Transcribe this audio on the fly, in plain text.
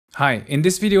Hi, in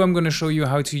this video I'm going to show you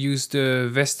how to use the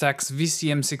Vestax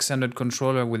VCM-600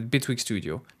 controller with Bitwig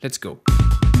Studio. Let's go.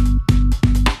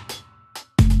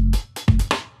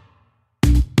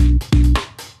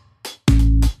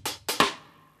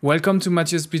 Welcome to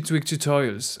Mathieu's Bitwig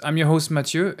Tutorials. I'm your host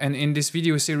Mathieu, and in this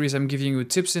video series I'm giving you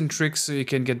tips and tricks so you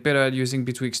can get better at using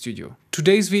Bitwig Studio.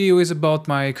 Today's video is about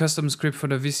my custom script for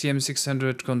the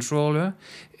VCM-600 controller.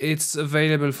 It's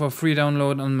available for free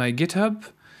download on my GitHub.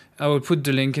 I will put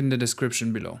the link in the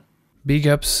description below. Big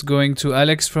ups going to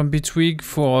Alex from Bitwig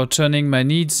for turning my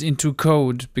needs into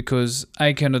code, because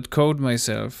I cannot code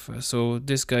myself, so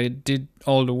this guy did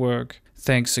all the work.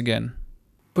 Thanks again.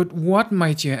 But what,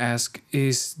 might you ask,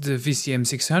 is the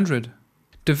VCM-600?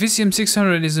 The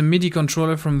VCM-600 is a MIDI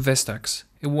controller from Vestax.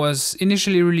 It was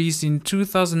initially released in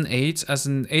 2008 as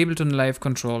an Ableton Live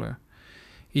controller.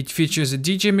 It features a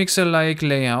DJ mixer-like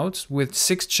layout with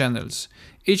 6 channels,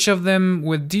 each of them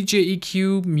with DJ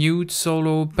EQ, mute,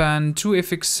 solo, pan, 2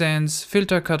 FX sends,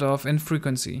 filter cutoff and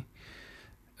frequency.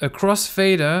 A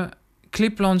crossfader,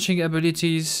 clip launching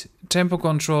abilities, tempo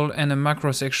control and a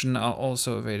macro section are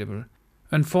also available.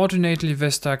 Unfortunately,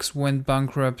 Vestax went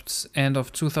bankrupt end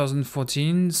of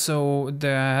 2014, so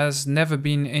there has never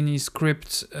been any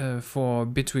script for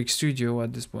Bitwig Studio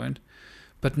at this point.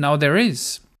 But now there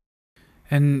is.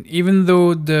 And even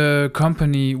though the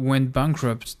company went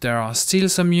bankrupt, there are still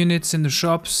some units in the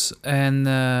shops, and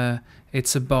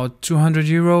it's about 200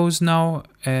 euros now,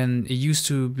 and it used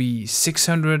to be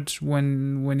 600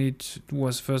 when it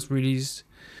was first released.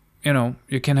 You know,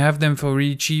 you can have them for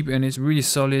really cheap and it's really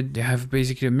solid. They have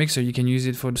basically a mixer. You can use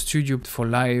it for the studio, for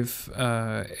live.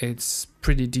 It's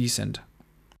pretty decent.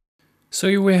 So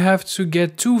you will have to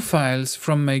get 2 files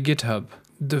from my GitHub.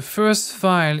 The first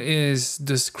file is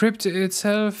the script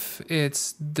itself.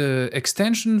 It's the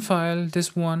extension file,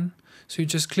 this one. So you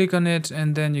just click on it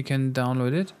and then you can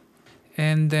download it.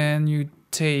 And then you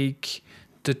take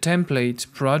the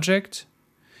template project.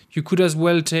 You could as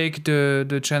well take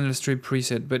the channel strip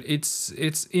preset, but it's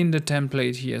in the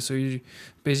template here. So you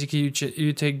basically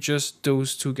you take just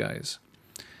those 2 guys.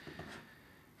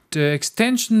 The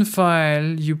extension file,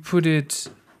 you put it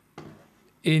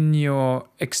in your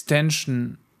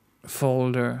extension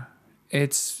folder.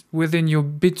 It's within your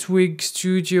Bitwig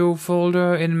Studio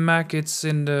folder. In Mac, it's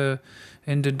in the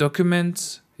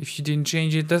documents. If you didn't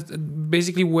change it, that's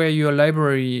basically where your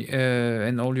library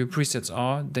and all your presets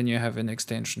are. Then you have an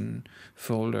extension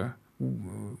folder,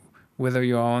 whether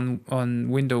you're on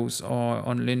Windows or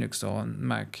on Linux or on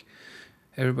Mac.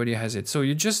 Everybody has it. So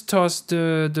you just toss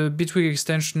the Bitwig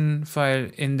extension file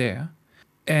in there,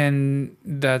 and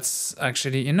that's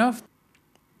actually enough.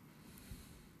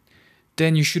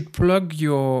 Then you should plug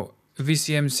your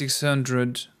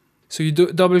VCM-600. So you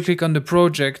double click on the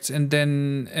project, and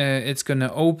then it's gonna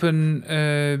open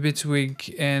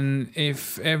Bitwig, and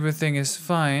if everything is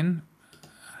fine,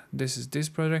 this is this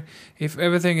project. If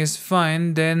everything is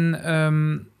fine,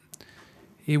 then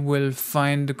it will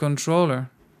find the controller,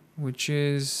 which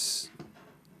is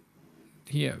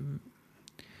here,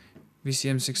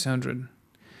 VCM-600.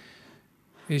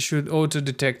 It should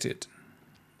auto-detect it.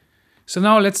 So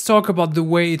now let's talk about the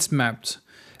way it's mapped.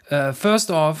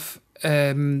 First off,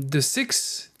 the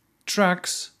 6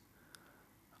 tracks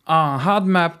are hard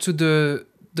mapped to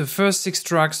the first 6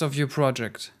 tracks of your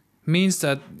project. Means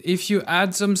that if you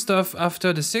add some stuff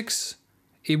after the 6,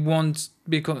 it won't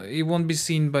be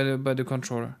seen by the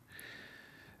controller.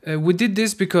 We did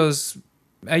this because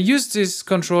I used this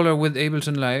controller with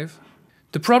Ableton Live.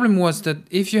 The problem was that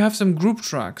if you have some group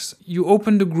tracks, you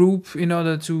open the group in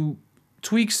order to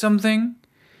tweak something,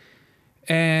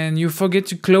 and you forget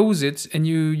to close it, and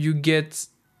you get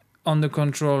on the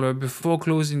controller before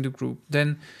closing the group.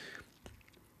 Then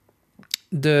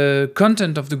the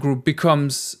content of the group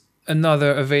becomes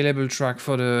another available track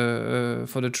for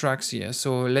the tracks here.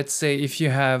 So let's say if you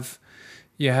have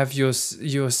your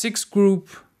 6 group,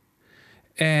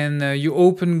 and you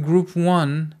open group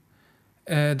 1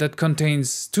 that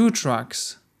contains 2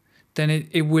 tracks, then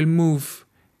it will move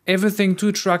everything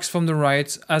 2 tracks from the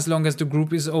right as long as the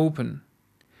group is open.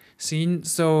 See?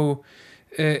 So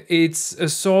it's a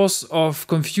source of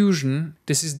confusion.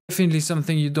 This is definitely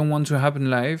something you don't want to happen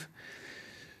live.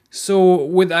 So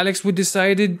with Alex, we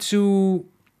decided to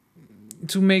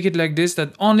make it like this,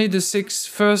 that only the 6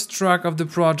 first track of the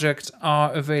project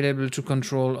are available to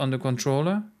control on the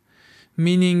controller,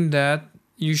 meaning that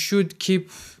you should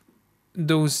keep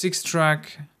those 6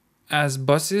 tracks as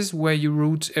buses where you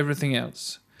route everything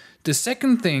else. The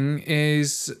second thing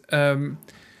is,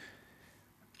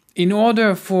 in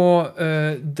order for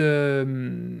the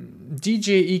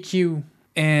DJ EQ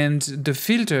and the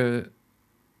filter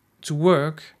to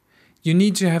work, you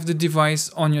need to have the device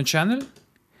on your channel.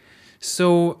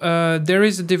 So there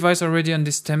is a device already on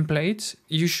this template.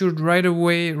 You should right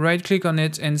away right click on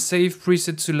it and save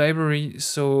preset to library,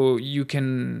 so you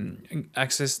can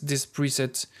access this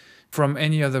preset from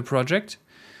any other project.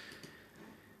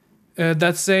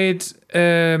 That said,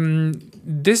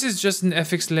 this is just an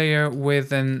FX layer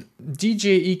with an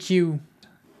DJ EQ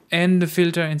and the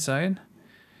filter inside.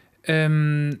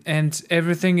 And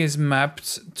everything is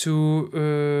mapped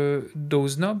to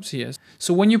those knobs here.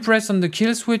 So when you press on the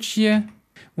kill switch here,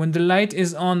 when the light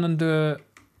is on the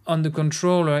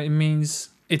controller, it means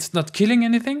it's not killing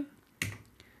anything.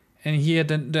 And here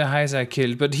the highs are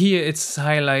killed, but here it's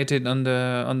highlighted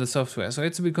on the software. So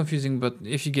it's a bit confusing, but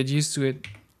if you get used to it,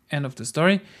 end of the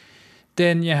story.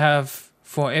 Then you have,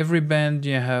 for every band,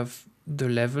 you have the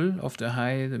level of the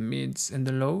high, the mids, and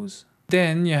the lows.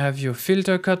 Then you have your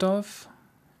filter cutoff,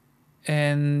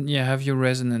 and you have your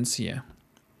resonance here.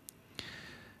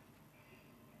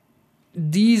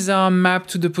 These are mapped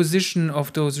to the position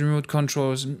of those remote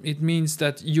controls. It means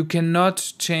that you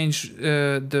cannot change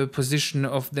the position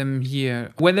of them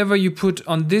here. Whatever you put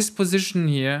on this position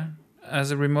here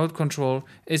as a remote control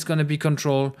is going to be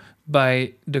controlled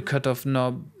by the cutoff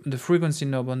knob, the frequency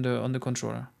knob on the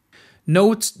controller.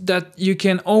 Note that you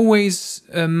can always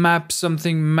map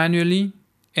something manually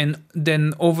and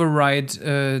then override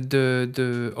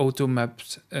the auto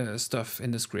mapped stuff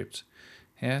in the script.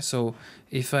 Yeah, so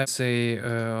if I say,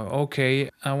 okay,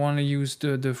 I want to use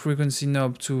the frequency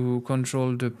knob to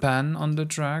control the pan on the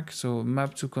track, so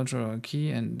map to controller key,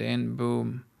 and then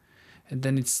boom, and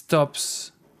then it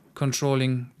stops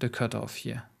controlling the cutoff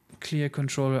here. Clear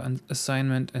controller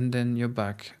assignment, and then you're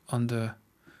back on the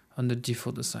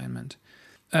default assignment.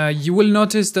 You will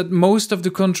notice that most of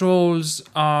the controls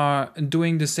are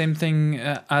doing the same thing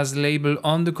as labeled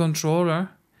on the controller.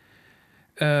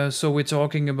 So we're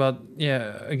talking about,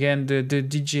 yeah, again, the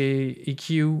DJ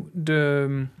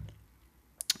EQ,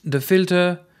 the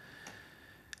filter,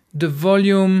 the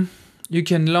volume. You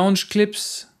can launch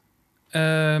clips.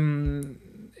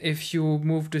 If you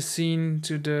move the scene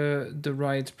to the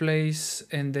right place,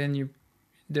 and then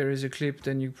there is a clip,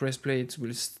 then you press play, it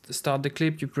will start the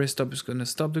clip. You press stop, it's gonna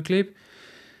stop the clip,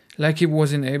 like it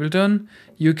was in Ableton.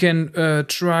 You can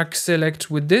track select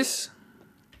with this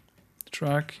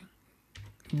track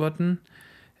button,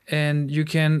 and you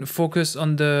can focus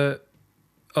on the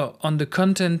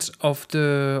content of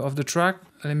the track.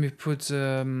 Let me put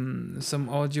some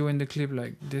audio in the clip,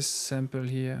 like this sample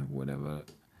here, whatever.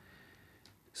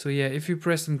 So yeah, if you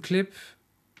press on clip,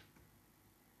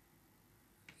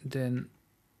 then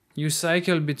you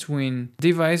cycle between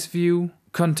device view,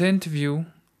 content view,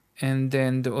 and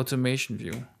then the automation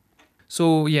view.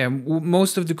 So yeah,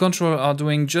 most of the controllers are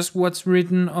doing just what's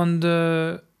written on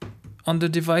the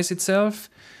device itself.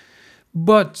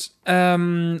 But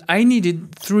I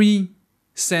needed 3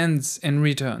 sends and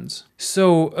returns.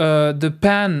 So the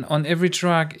pan on every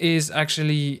track is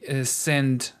actually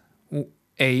send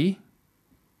A.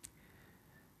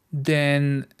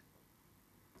 Then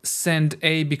send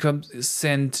A becomes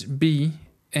send B,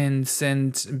 and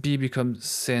send B becomes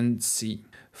send C.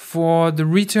 For the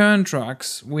return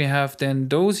tracks, we have then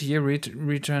those here,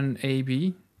 return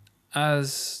AB,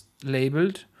 as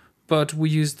labeled, but we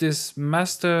use this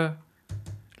master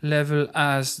level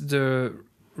as the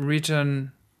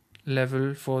return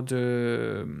level for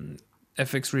the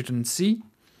FX return C.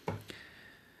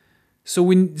 So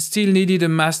we still needed a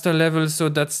master level, so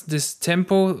that's this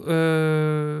tempo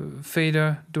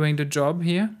fader doing the job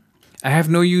here. I have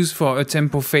no use for a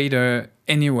tempo fader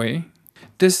anyway.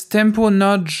 This tempo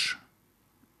nudge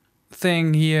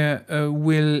thing here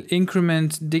will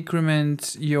increment,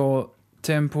 decrement your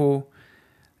tempo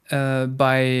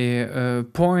by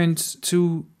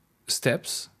 0.2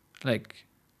 steps, like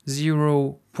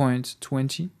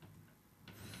 0.20.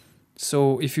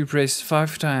 So if you press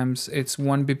 5 times, it's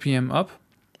 1 BPM up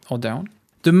or down.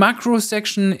 The macro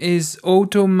section is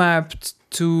auto mapped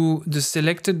to the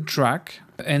selected track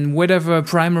and whatever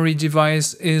primary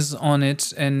device is on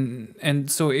it, and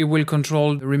so it will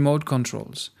control the remote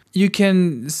controls. You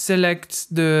can select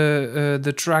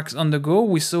the tracks on the go.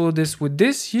 We saw this with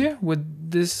this here,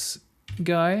 with this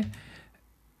guy.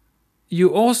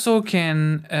 You also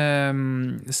can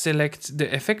select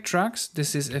the effect tracks.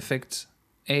 This is effect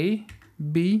A,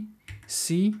 B,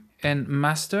 C, and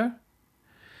master.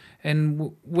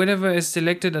 And whatever is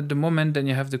selected at the moment, then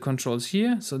you have the controls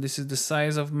here. So this is the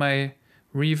size of my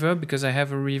reverb, because I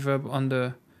have a reverb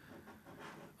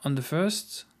on the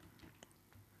first.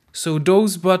 So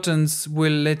those buttons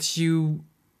will let you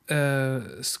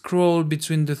scroll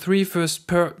between the three first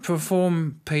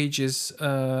perform pages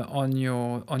on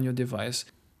your device.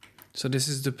 So this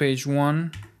is the page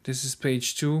 1, this is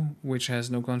page 2, which has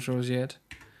no controls yet.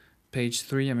 Page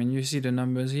 3, I mean, you see the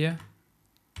numbers here.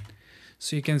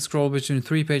 So you can scroll between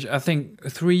 3 pages. I think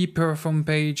 3 perform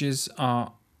pages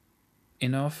are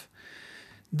enough.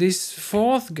 This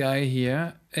fourth guy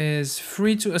here is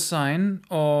free to assign,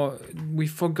 or we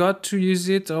forgot to use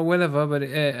it or whatever, but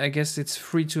I guess it's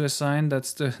free to assign.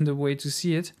 That's the way to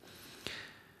see it.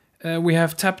 We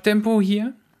have tap tempo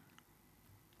here.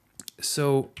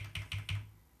 So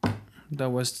that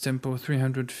was tempo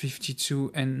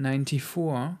 352 and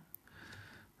 94.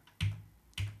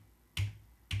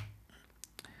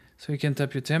 So you can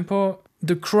tap your tempo.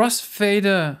 The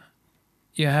crossfader,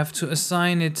 you have to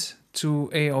assign it to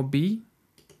A or B,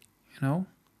 you know,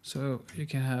 so you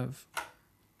can have,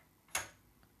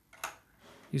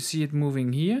 you see it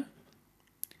moving here.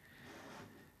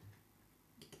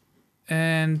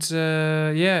 And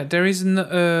yeah, there is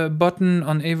a button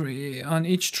on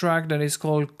each track that is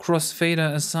called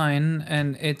crossfader assign,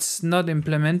 and it's not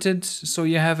implemented, so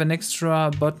you have an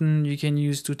extra button you can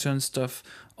use to turn stuff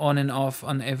on and off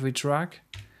on every track.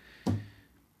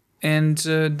 And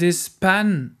this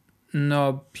pan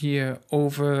knob here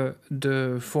over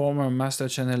the former master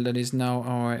channel that is now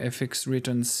our FX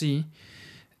return C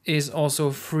is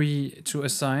also free to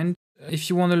assign. If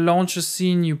you want to launch a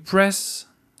scene, you press,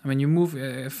 I mean, you move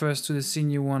first to the scene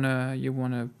you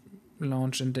wanna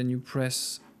launch, and then you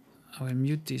press. I will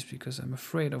mute this because I'm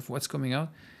afraid of what's coming out.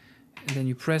 And then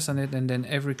you press on it, and then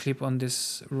every clip on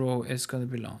this row is gonna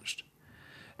be launched.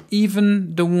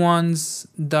 Even the ones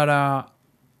that are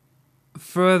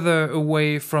further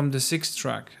away from the 6th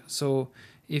track. So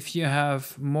if you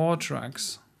have more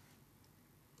tracks,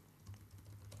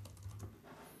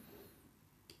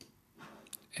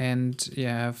 and you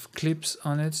have clips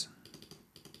on it,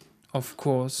 of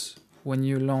course, when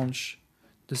you launch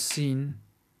the scene,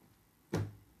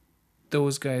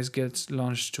 those guys get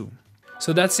launched too.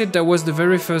 So that's it. That was the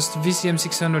very first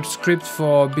VCM-600 script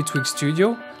for Bitwig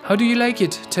Studio. How do you like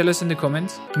it? Tell us in the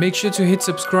comments. Make sure to hit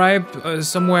subscribe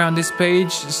somewhere on this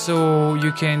page so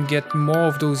you can get more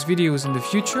of those videos in the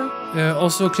future.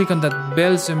 Also click on that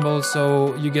bell symbol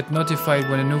so you get notified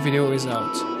when a new video is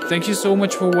out. Thank you so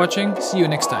much for watching. See you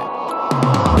next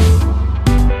time.